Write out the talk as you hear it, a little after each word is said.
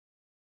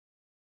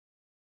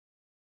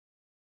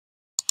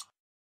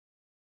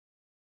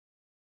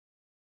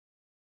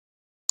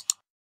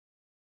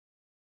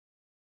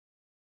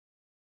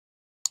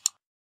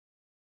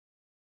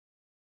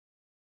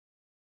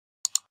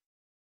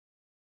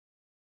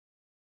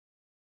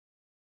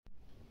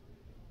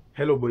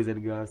Hello boys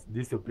and girls,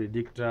 this is your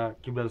predictor,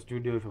 Kiblan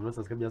Studio. If you're not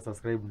subscribed, just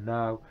subscribe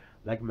now,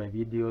 like my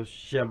videos,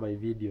 share my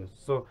videos.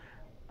 So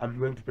I'm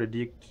going to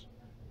predict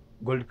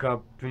Gold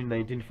Cup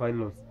 2019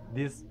 finals.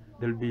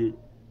 There'll be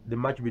the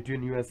match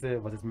between USA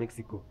versus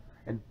Mexico.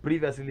 And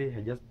previously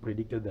I just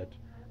predicted that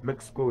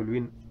Mexico will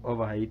win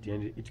over Haiti,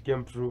 and it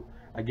came true.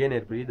 Again I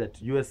predicted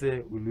that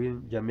USA will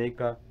win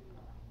Jamaica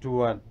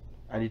 2-1,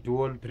 and it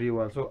won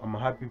 3-1. So I'm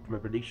happy with my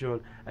prediction.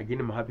 Again,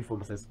 I'm happy for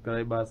my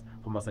subscribers,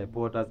 for my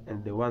supporters,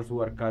 and the ones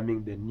who are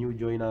coming, the new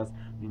joiners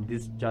in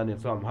this channel.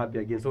 So I'm happy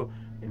again. So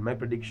in my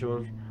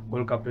predictions,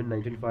 World Cup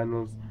 2019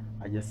 finals,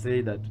 I just say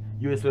that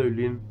USA will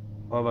win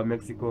over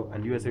Mexico,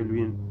 and USA will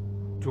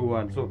win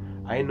 2-1. So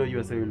I know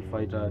USA will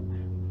fight hard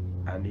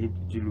and it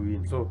will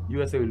win. So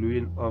USA will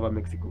win over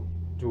Mexico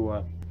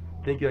 2-1.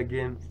 Thank you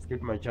again. Subscribe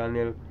to my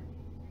channel,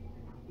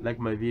 like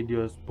my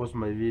videos, post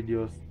my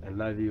videos. I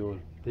love you all.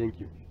 Thank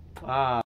you.